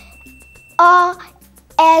 O-X-E-N.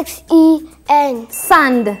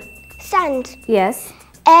 Sand. Sand. Yes.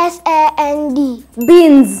 S-A-N-D.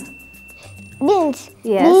 Beans. Beans.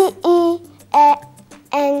 Yes. B-E-A-N-S.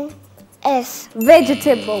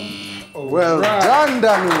 Vegetable. Well done,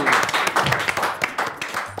 Danu.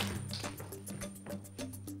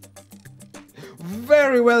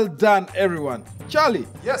 Well done, everyone. Charlie.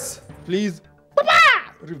 Yes. Please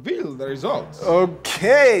reveal the results.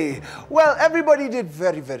 Okay. Well, everybody did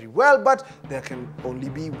very, very well, but there can only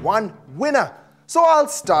be one winner. So I'll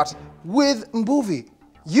start with Mbuvi.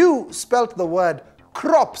 You spelt the word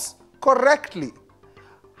crops correctly.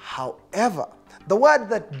 However, the word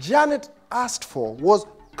that Janet asked for was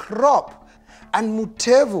crop. And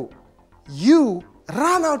Mutevu, you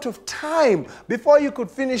ran out of time before you could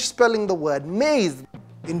finish spelling the word maize.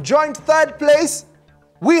 In joint third place,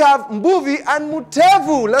 we have Mbuvi and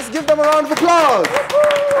Mutevu. Let's give them a round of applause.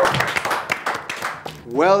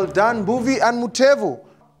 Well done, Mbuvi and Mutevu.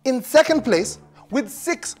 In second place, with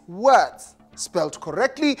 6 words spelled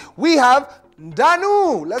correctly, we have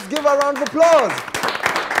Ndanu. Let's give a round of applause.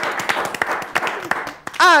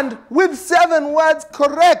 And with 7 words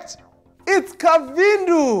correct, it's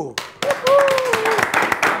Kavindu.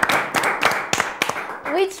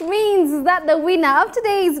 Which means that the winner of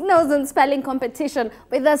today's KnowZone spelling competition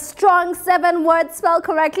with a strong 7 words spelled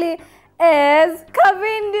correctly is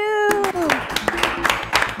Kavindu.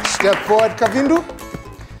 Step forward, Kavindu.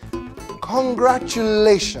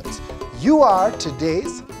 Congratulations. You are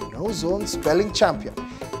today's KnowZone spelling champion.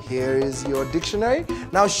 Here is your dictionary.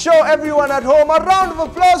 Now show everyone at home a round of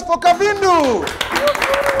applause for Kavindu.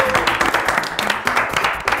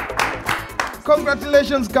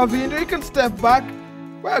 Congratulations, Kavindu. You can step back.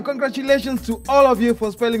 Well, congratulations to all of you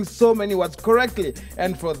for spelling so many words correctly.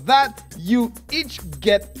 And for that, you each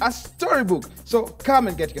get a storybook. So come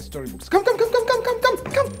and get your storybooks. Come.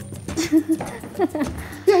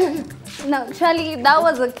 Yeah. Now, Charlie, that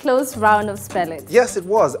was a close round of spelling. Yes, it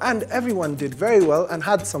was. And everyone did very well and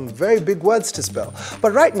had some very big words to spell.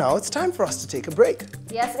 But right now, it's time for us to take a break.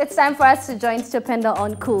 Yes, it's time for us to join Stupendo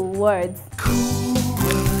on Cool Words.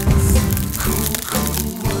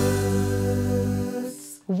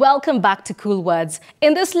 Welcome back to Cool Words.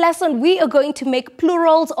 In this lesson, we are going to make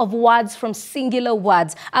plurals of words from singular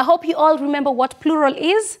words. I hope you all remember what plural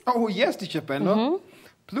is. Oh, yes, Teacher Pendo.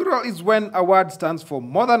 Plural is when a word stands for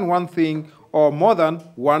more than one thing or more than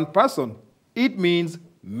one person. It means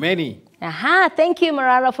many. Thank you,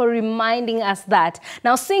 Marara, for reminding us that.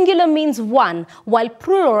 Now, singular means one, while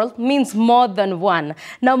plural means more than one.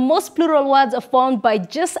 Now, most plural words are formed by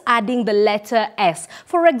just adding the letter S.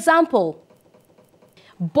 For example,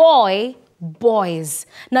 boy, boys.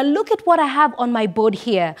 Now look at what I have on my board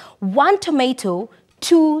here. 1 tomato,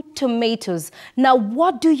 2 tomatoes. Now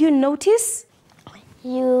what do you notice?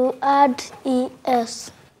 You add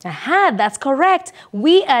ES. That's correct.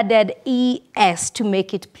 We added ES to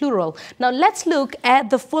make it plural. Now let's look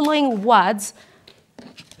at the following words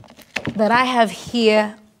that I have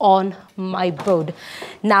here on my board.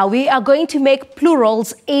 Now we are going to make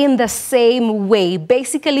plurals in the same way.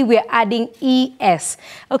 Basically, we're adding ES.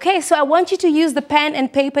 Okay, so I want you to use the pen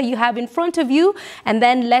and paper you have in front of you, and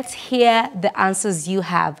then let's hear the answers you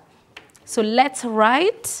have. So let's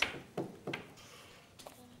write.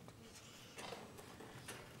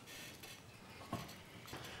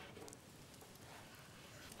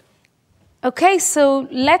 Okay, so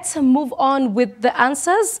let's move on with the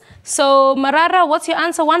answers. So, Marara, what's your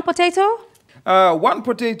answer? 1 potato? 1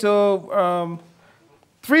 potato,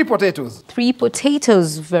 3 potatoes. 3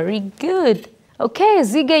 potatoes, very good. Okay,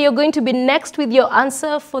 Zige, you're going to be next with your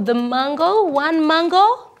answer for the mango. 1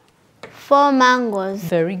 mango? 4 mangoes.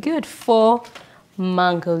 Very good, 4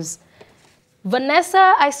 mangoes.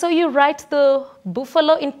 Vanessa, I saw you write the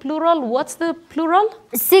buffalo in plural. What's the plural?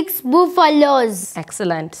 6 buffaloes.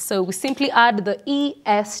 Excellent. So we simply add the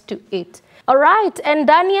ES to it. All right. And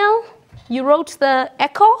Daniel, you wrote the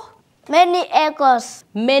echo? Many echoes.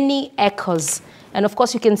 Many echoes. And of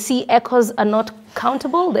course, you can see echoes are not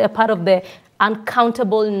countable. They are part of the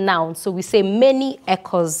uncountable noun. So we say many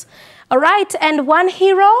echoes. All right. And 1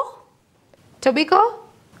 hero? Tobiko?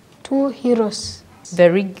 2 heroes.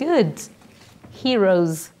 Very good.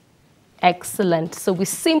 Heroes. Excellent. So we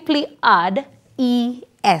simply add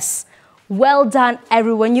ES. Well done,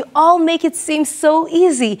 everyone. You all make it seem so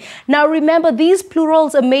easy. Now remember, these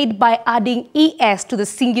plurals are made by adding ES to the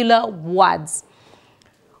singular words.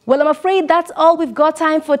 Well, I'm afraid that's all we've got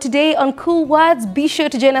time for today on Cool Words. Be sure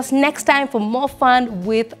to join us next time for more fun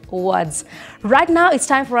with words. Right now, it's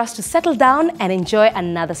time for us to settle down and enjoy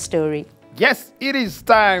another story. Yes, it is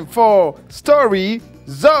time for Story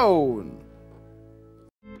Zone.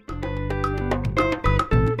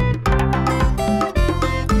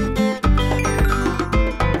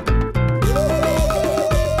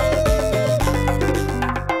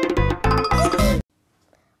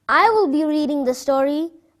 I will be reading the story.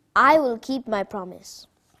 I will keep my promise.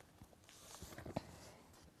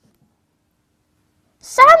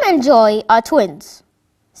 Sam and Joy are twins.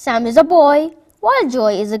 Sam is a boy, while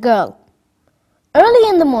Joy is a girl. Early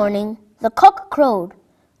in the morning, the cock crowed.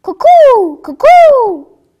 Cuckoo! Cuckoo!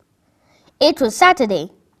 It was Saturday.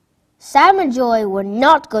 Sam and Joy were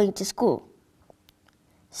not going to school.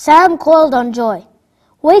 Sam called on Joy.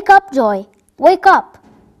 Wake up, Joy. Wake up.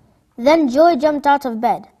 Then Joy jumped out of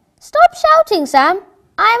bed. Stop shouting, Sam.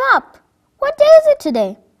 I'm up. What day is it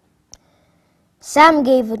today? Sam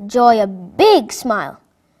gave Joy a big smile.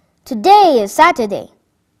 Today is Saturday,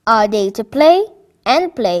 our day to play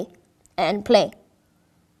and play and play.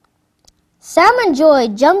 Sam and Joy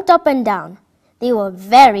jumped up and down. They were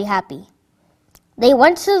very happy. They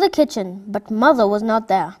went to the kitchen, but Mother was not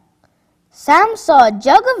there. Sam saw a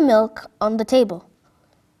jug of milk on the table.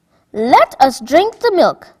 Let us drink the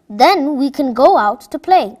milk, then we can go out to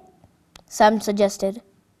play, Sam suggested.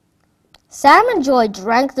 Sam and Joy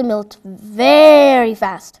drank the milk very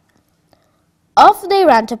fast. Off they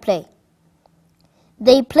ran to play.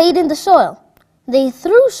 They played in the soil. They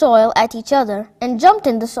threw soil at each other and jumped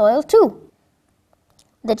in the soil too.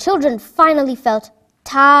 The children finally felt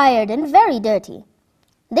tired and very dirty.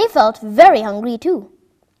 They felt very hungry too.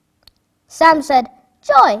 Sam said,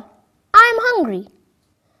 Joy, I'm hungry.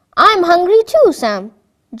 I'm hungry too, Sam,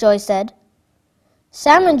 Joy said.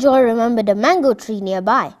 Sam and Joy remembered a mango tree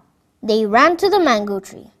nearby. They ran to the mango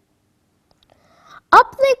tree.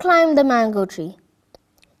 Up they climbed the mango tree.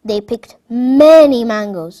 They picked many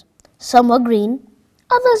mangoes. Some were green,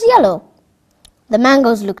 others yellow. The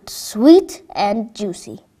mangoes looked sweet and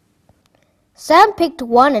juicy. Sam picked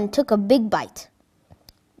one and took a big bite.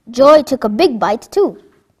 Joy took a big bite too.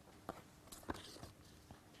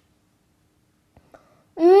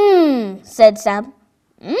 Said Sam.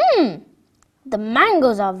 The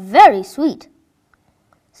mangoes are very sweet,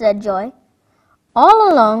 said Joy.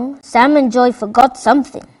 All along, Sam and Joy forgot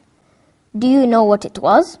something. Do you know what it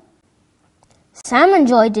was? Sam and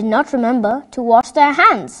Joy did not remember to wash their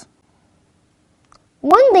hands.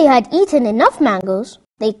 When they had eaten enough mangoes,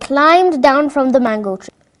 they climbed down from the mango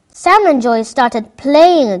tree. Sam and Joy started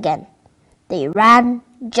playing again. They ran,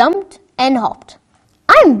 jumped, and hopped.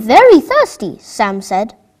 I'm very thirsty, Sam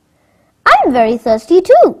said. I'm very thirsty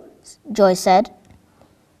too, Joy said.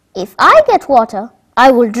 If I get water,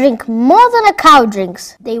 I will drink more than a cow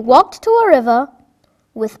drinks. They walked to a river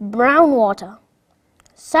with brown water.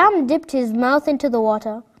 Sam dipped his mouth into the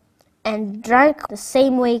water and drank the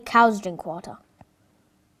same way cows drink water.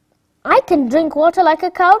 I can drink water like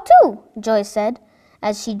a cow too, Joy said,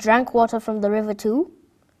 as she drank water from the river too.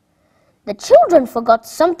 The children forgot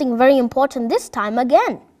something very important this time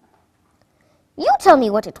again. You tell me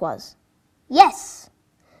what it was. Yes,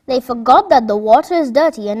 they forgot that the water is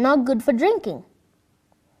dirty and not good for drinking.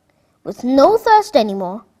 With no thirst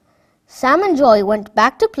anymore, Sam and Joy went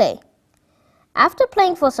back to play. After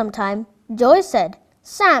playing for some time, Joy said,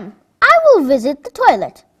 Sam, I will visit the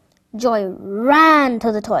toilet. Joy ran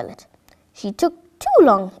to the toilet. She took too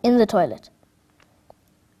long in the toilet.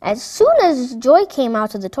 As soon as Joy came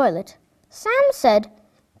out of the toilet, Sam said,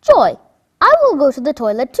 Joy, I will go to the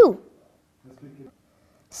toilet too.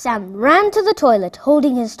 Sam ran to the toilet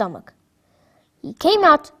holding his stomach. He came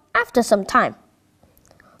out after some time.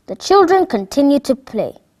 The children continued to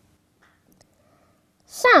play.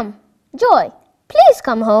 Sam, Joy, please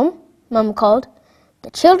come home, Mum called.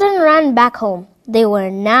 The children ran back home. They were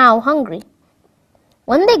now hungry.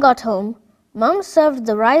 When they got home, Mum served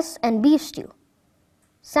the rice and beef stew.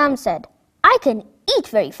 Sam said, I can eat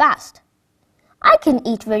very fast. I can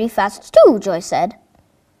eat very fast too, Joy said.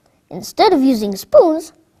 Instead of using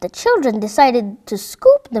spoons, the children decided to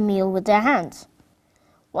scoop the meal with their hands.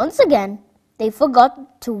 Once again, they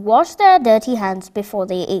forgot to wash their dirty hands before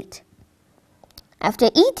they ate.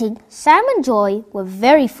 After eating, Sam and Joy were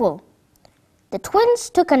very full. The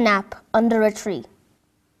twins took a nap under a tree.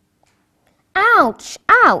 Ouch,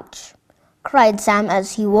 ouch, cried Sam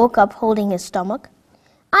as he woke up holding his stomach.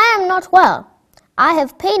 I am not well. I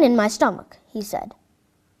have pain in my stomach, he said.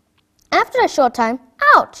 After a short time,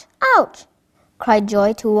 ouch, ouch, cried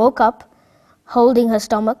Joy, who woke up holding her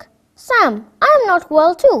stomach. Sam, I am not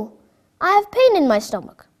well too. I have pain in my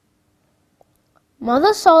stomach.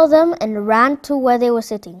 Mother saw them and ran to where they were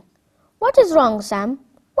sitting. What is wrong, Sam?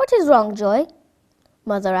 What is wrong, Joy?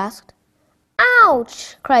 Mother asked.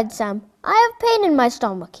 Ouch, cried Sam. I have pain in my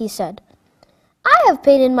stomach, he said. I have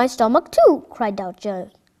pain in my stomach too, cried out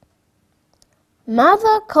Joy.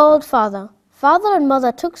 Mother called Father. Father and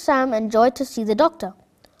Mother took Sam and Joy to see the doctor.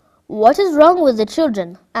 What is wrong with the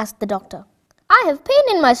children? Asked the doctor. I have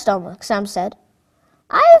pain in my stomach, Sam said.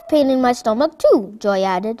 I have pain in my stomach too, Joy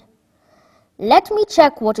added. Let me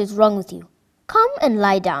check what is wrong with you. Come and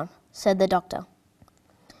lie down, said the doctor.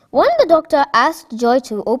 When the doctor asked Joy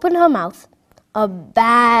to open her mouth, a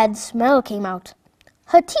bad smell came out.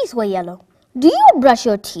 Her teeth were yellow. "Do you brush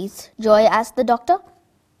your teeth?" Joy asked the doctor.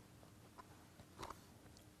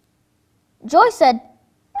 Joy said,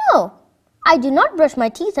 "No, I do not brush my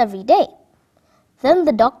teeth every day." Then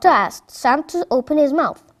the doctor asked Sam to open his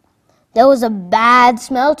mouth. There was a bad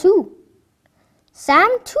smell too. Sam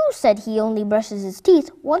too said he only brushes his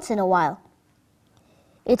teeth once in a while.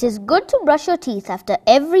 It is good to brush your teeth after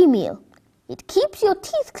every meal. It keeps your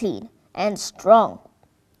teeth clean and strong.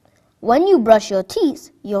 When you brush your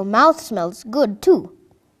teeth, your mouth smells good too,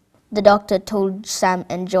 the doctor told Sam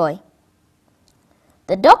and Joy.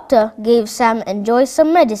 The doctor gave Sam and Joy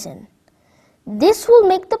some medicine. "This will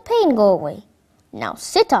make the pain go away. Now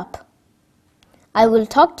sit up. I will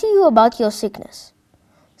talk to you about your sickness,"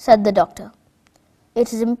 said the doctor.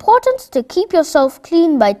 "It is important to keep yourself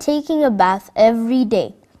clean by taking a bath every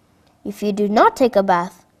day. If you do not take a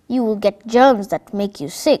bath, you will get germs that make you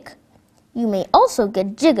sick. You may also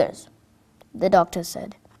get jiggers," the doctor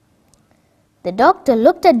said. The doctor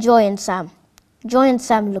looked at Joy and Sam. Joy and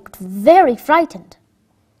Sam looked very frightened.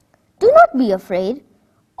 "Do not be afraid.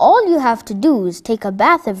 All you have to do is take a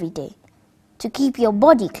bath every day to keep your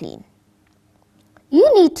body clean. You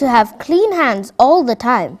need to have clean hands all the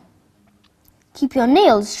time. Keep your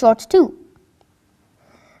nails short too.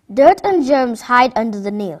 Dirt and germs hide under the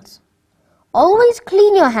nails. Always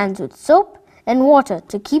clean your hands with soap and water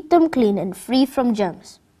to keep them clean and free from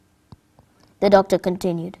germs," the doctor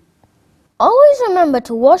continued. "Always remember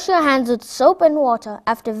to wash your hands with soap and water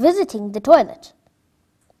after visiting the toilet."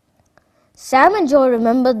 Sam and Joy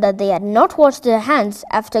remembered that they had not washed their hands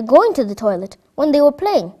after going to the toilet when they were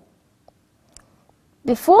playing.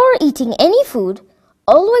 Before eating any food,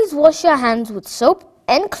 always wash your hands with soap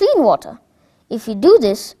and clean water. If you do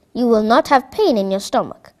this, you will not have pain in your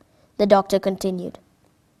stomach, the doctor continued.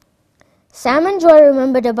 Sam and Joy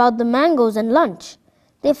remembered about the mangoes and lunch.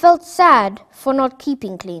 They felt sad for not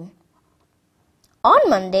keeping clean. On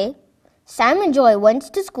Monday, Sam and Joy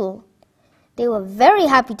went to school. They were very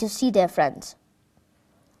happy to see their friends.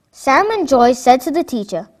 Sam and Joy said to the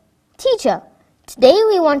teacher, "Teacher, today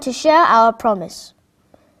we want to share our promise."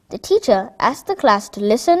 The teacher asked the class to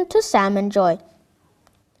listen to Sam and Joy.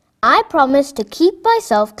 "I promise to keep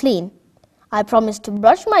myself clean. I promise to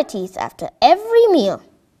brush my teeth after every meal.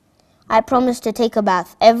 I promise to take a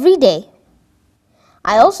bath every day.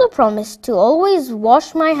 I also promise to always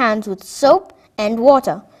wash my hands with soap and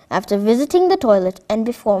water after visiting the toilet and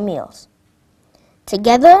before meals."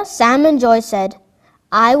 Together, Sam and Joy said,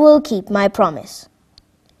 "I will keep my promise."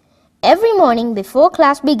 Every morning before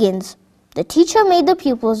class begins, the teacher made the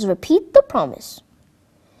pupils repeat the promise.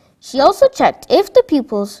 She also checked if the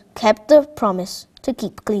pupils kept the promise to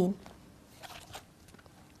keep clean.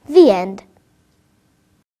 The end.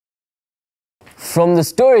 From the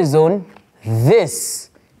Story Zone,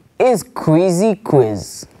 this is Quizzy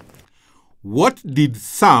Quiz. What did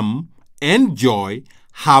Sam and Joy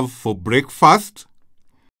have for breakfast?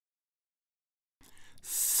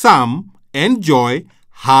 Sam and Joy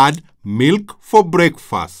had milk for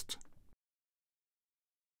breakfast.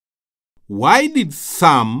 Why did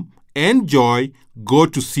Sam and Joy go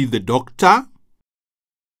to see the doctor?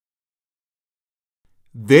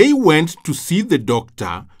 They went to see the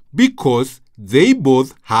doctor because they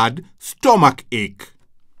both had stomach ache.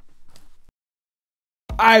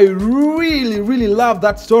 I really love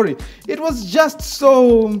that story. It was just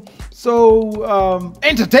so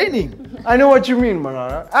entertaining. I know what you mean,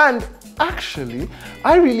 Manana. And actually,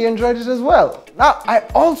 I really enjoyed it as well. Now, I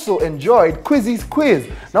also enjoyed Quizzy's quiz.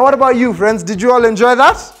 Now, what about you, friends? Did you all enjoy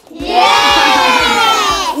that?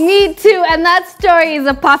 Yes! Me too, and that story is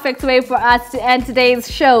a perfect way for us to end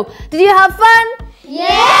today's show. Did you have fun?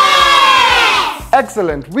 Yes!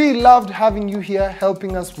 Excellent. We loved having you here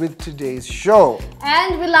helping us with today's show.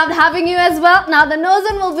 And we loved having you as well. Now, the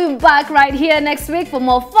KnowZone will be back right here next week for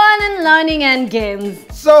more fun and learning and games.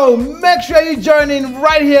 So make sure you join in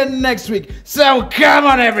right here next week. So come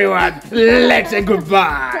on, everyone. Let's say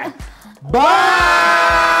goodbye. Bye!